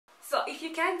So if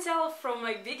you can't tell from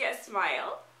my biggest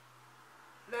smile,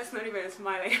 that's not even a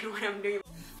smile, I don't know what I'm doing.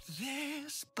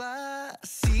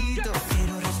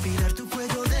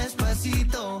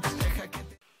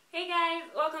 Hey guys,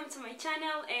 welcome to my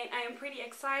channel, and I am pretty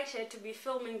excited to be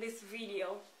filming this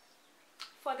video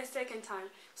for the second time.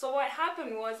 So what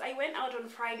happened was I went out on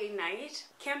Friday night,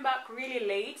 came back really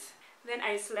late, then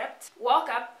I slept, woke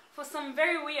up. For some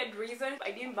very weird reason,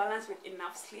 I didn't balance with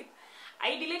enough sleep.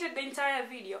 I deleted the entire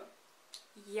video.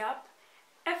 Yup,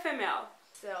 FML.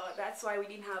 So that's why we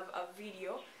didn't have a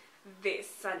video this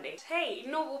Sunday. Hey,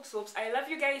 no whoops whoops. I love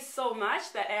you guys so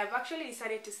much that I have actually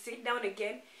decided to sit down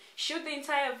again, shoot the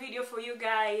entire video for you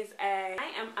guys, and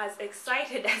I am as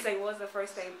excited as I was the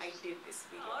first time I did this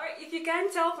video. Or if you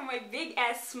can't tell from my big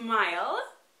ass smile,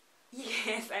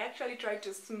 yes, I actually tried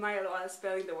to smile while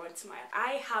spelling the word smile.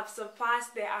 I have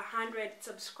surpassed the 100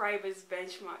 subscribers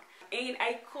benchmark, and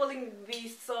I couldn't be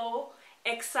so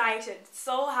excited,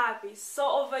 so happy,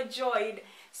 so overjoyed,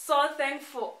 so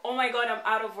thankful. Oh my god, I'm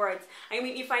out of words. I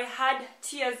mean, if I had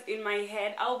tears in my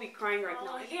head, I'll be crying right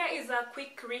now. Here is a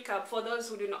quick recap for those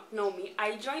who do not know me.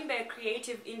 I joined the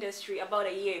creative industry about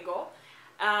a year ago.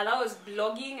 That was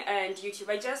blogging and YouTube.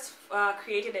 I just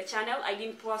created a channel. I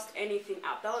didn't post anything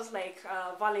up. That was like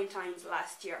Valentine's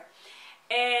last year.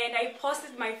 And I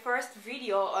posted my first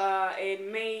video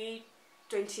in May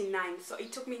 29th. So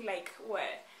it took me like, what,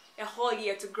 a whole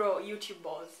year to grow YouTube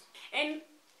balls. And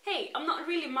hey, I'm not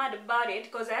really mad about it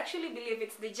because I actually believe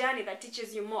it's the journey that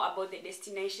teaches you more about the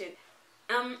destination.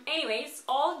 Anyways,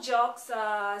 all jokes,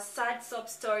 sad sob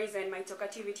stories and my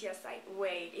talkativity aside.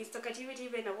 Wait, is talkativity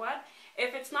even a word?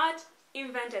 If it's not,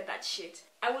 invented that shit.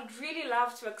 I would really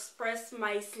love to express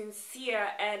my sincere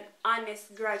and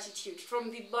honest gratitude from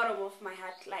the bottom of my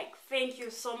heart. Like, thank you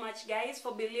so much guys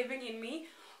for believing in me,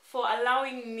 for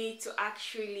allowing me to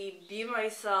actually be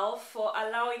myself, for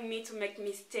allowing me to make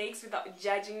mistakes without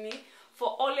judging me,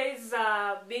 for always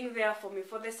being there for me,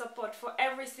 for the support, for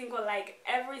every single like,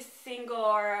 every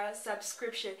single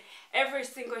subscription, every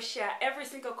single share, every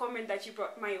single comment that you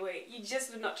brought my way. You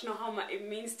just do not know how much it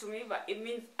means to me, but it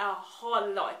means a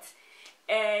whole lot.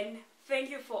 And thank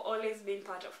you for always being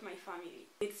part of my family.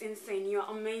 It's insane. You're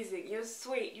amazing. You're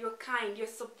sweet. You're kind. You're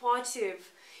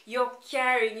supportive. You're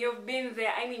caring. You've been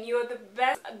there. I mean, you're the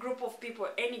best group of people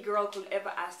any girl could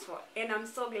ever ask for. And I'm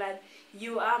so glad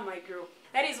you are my group.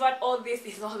 That is what all this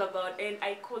is all about, and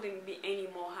I couldn't be any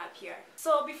more happier.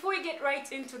 So before we get right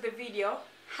into the video,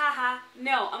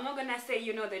 no, I'm not gonna say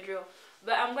you know the drill,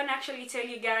 but I'm gonna actually tell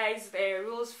you guys the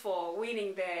rules for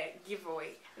winning the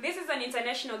giveaway. This is an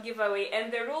international giveaway,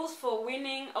 and the rules for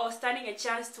winning or standing a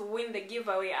chance to win the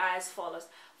giveaway are as follows.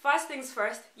 First things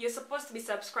first, you're supposed to be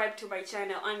subscribed to my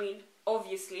channel. I mean,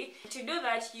 obviously. To do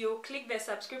that, you click the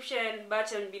subscription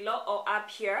button below or up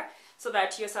here so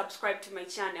that you're subscribed to my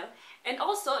channel. And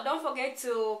also, don't forget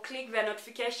to click the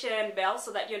notification bell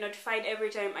so that you're notified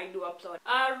every time I do upload.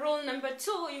 Rule number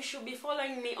 2, you should be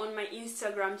following me on my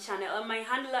Instagram channel. My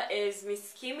handler is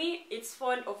Miss Kimmy. It's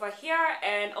found over here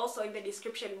and also in the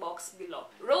description box below.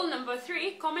 Rule number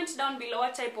 3, comment down below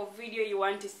what type of video you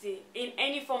want to see in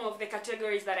any form of the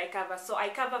categories that I cover. So I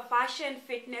cover fashion,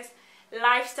 fitness,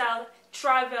 lifestyle,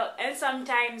 travel, and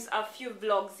sometimes a few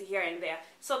vlogs here and there.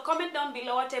 So comment down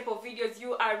below what type of videos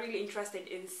you are really interested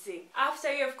in seeing.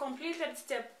 After you have completed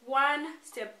step 1,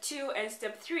 step 2, and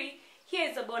step 3, here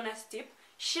is a bonus tip.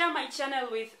 Share my channel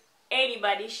with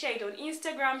anybody. Share it on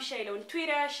Instagram, share it on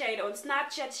Twitter, share it on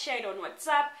Snapchat, share it on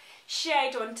WhatsApp, share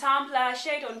it on Tumblr,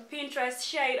 share it on Pinterest,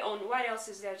 share it on, what else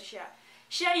is there to share?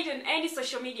 Share it on any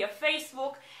social media,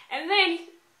 Facebook, and then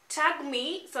tag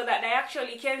me so that I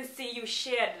actually can see you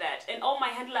shared that. And all my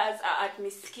handlers are at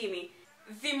Miss Kimmy.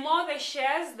 The more the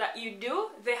shares that you do,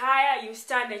 the higher you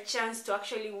stand a chance to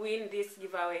actually win this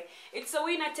giveaway. It's a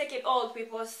winner take it all,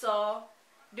 people, so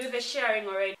do the sharing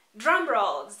already. Drum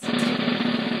rolls.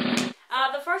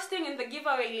 The first thing in the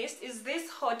giveaway list is this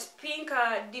hot pink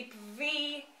deep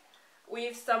V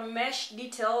with some mesh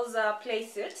details.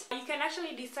 Place it. You can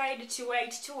actually decide to wear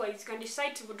it two ways. You can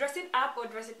decide to dress it up or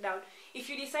dress it down. If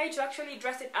you decide to actually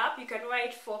dress it up, you can wear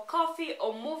it for coffee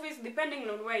or movies, depending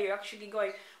on where you're actually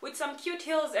going, with some cute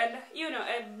heels and, you know,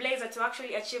 a blazer to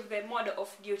actually achieve the model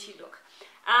of duty look.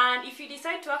 And if you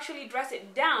decide to actually dress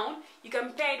it down, you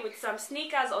can pair it with some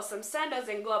sneakers or some sandals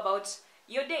and go about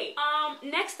your day.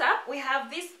 Next up, we have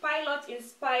this pilot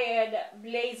inspired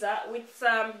blazer with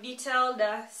some detailed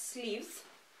sleeves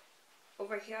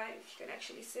over here, if you can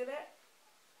actually see that.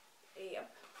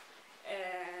 Yep.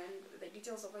 And the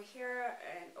details over here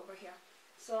and over here.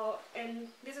 So, and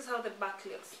this is how the back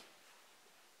looks.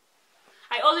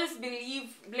 I always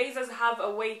believe blazers have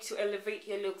a way to elevate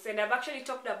your looks, and I've actually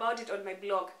talked about it on my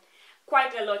blog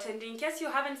quite a lot. And in case you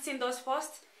haven't seen those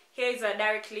posts, here is a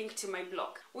direct link to my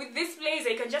blog. With this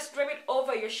blazer, you can just drape it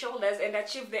over your shoulders and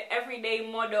achieve the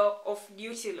everyday model of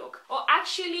duty look, or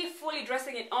actually fully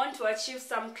dressing it on to achieve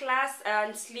some class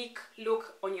and sleek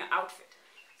look on your outfit.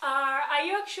 Are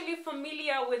you actually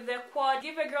familiar with the quote,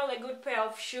 give a girl a good pair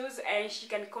of shoes and she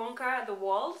can conquer the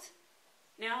world?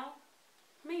 No?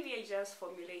 Maybe I just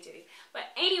formulated it. But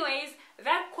anyways,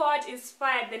 that quote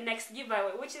inspired the next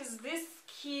giveaway, which is this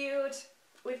cute,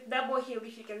 with double heel,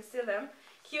 if you can see them,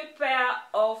 cute pair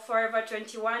of Forever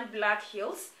 21 black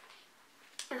heels.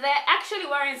 They actually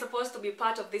weren't supposed to be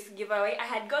part of this giveaway. I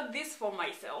had got this for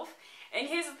myself. And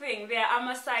here's the thing, I'm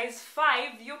a size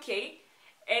 5 UK,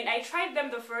 and I tried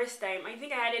them the first time. I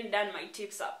think I hadn't done my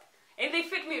tips up. And they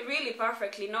fit me really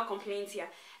perfectly, no complaints here.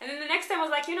 And then the next time I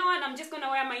was like, you know what, I'm just gonna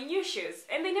wear my new shoes.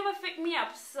 And they never fit me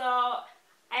up, so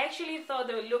I actually thought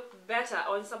they would look better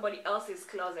on somebody else's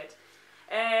closet.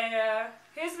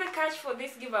 Here's the catch for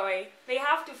this giveaway. They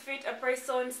have to fit a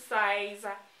person size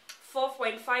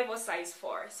 4.5 or size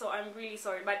 4. So I'm really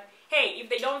sorry. But hey, if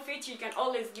they don't fit you, you can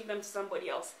always give them to somebody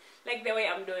else. Like the way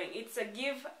I'm doing. It's a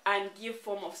give and give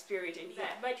form of spirit in here.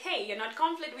 But hey, you're not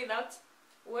complete without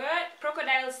what?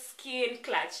 Crocodile skin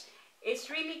clutch. It's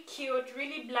really cute,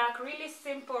 really black, really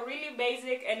simple, really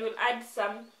basic, and will add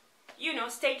some, you know,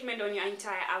 statement on your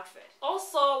entire outfit.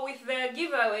 Also, with the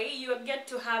giveaway, you get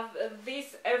to have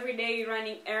this everyday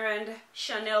running errand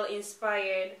Chanel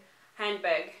inspired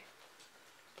handbag.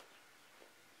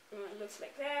 It looks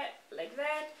like that,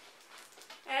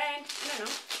 and you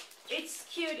know, it's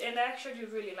cute, and I actually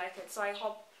really like it. So I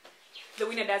hope the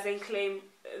winner doesn't claim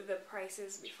the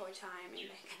prices before time, and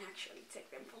I can actually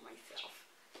take them for myself.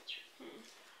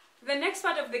 The next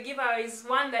part of the giveaway is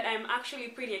one that I'm actually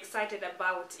pretty excited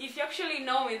about. If you actually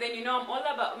know me, then you know I'm all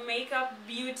about makeup,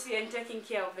 beauty, and taking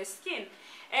care of the skin.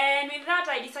 And with that,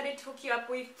 I decided to hook you up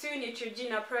with 2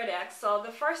 Neutrogena products. So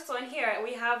the first one here,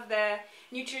 we have the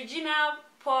Neutrogena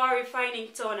Pore Refining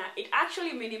Toner. It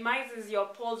actually minimizes your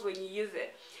pores when you use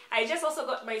it. I just also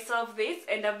got myself this,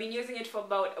 and I've been using it for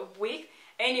about a week,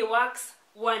 and it works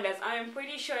wonders. I'm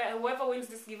pretty sure whoever wins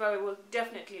this giveaway will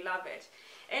definitely love it.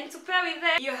 And to pair with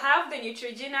that, you have the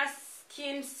Neutrogena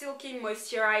Skin Silking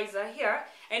Moisturizer here,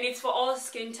 and it's for all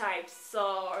skin types,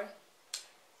 so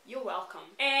you're welcome.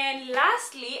 And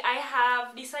lastly, I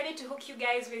have decided to hook you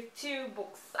guys with 2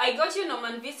 books. I got you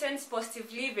Norman Vincent's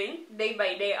Positive Living, Day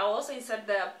by Day. I'll also insert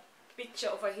the picture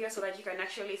over here so that you can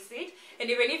actually see it. And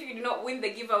even if you do not win the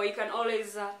giveaway, you can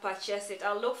always purchase it.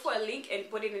 I'll look for a link and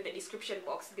put it in the description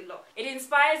box below. It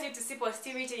inspires you to see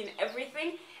positivity in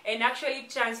everything and actually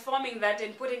transforming that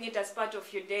and putting it as part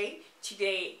of your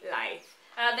day-to-day life.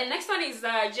 The next one is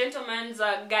the Gentleman's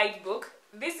Guidebook.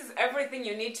 This is everything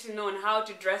you need to know on how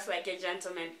to dress like a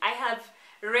gentleman. I have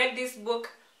read this book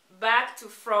back to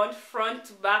front, front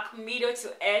to back, middle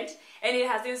to end, and it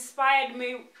has inspired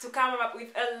me to come up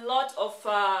with a lot of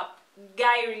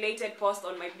guy related posts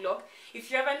on my blog.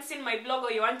 If you haven't seen my blog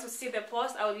or you want to see the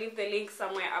post, I'll leave the link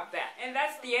somewhere up there. And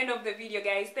that's the end of the video,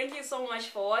 guys. Thank you so much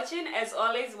for watching. As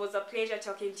always, it was a pleasure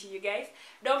talking to you guys.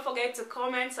 Don't forget to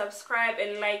comment, subscribe,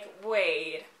 and like.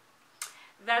 Wait,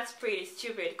 that's pretty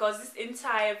stupid because this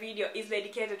entire video is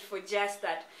dedicated for just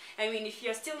that. I mean, if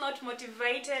you're still not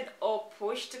motivated or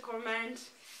pushed to comment,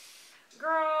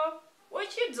 girl,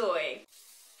 what you doing?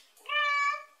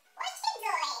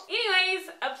 Anyways,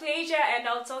 a pleasure, and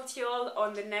I'll talk to you all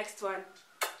on the next one.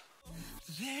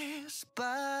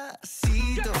 Despacito,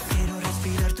 quiero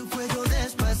respirar tu cuello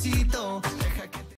despacito.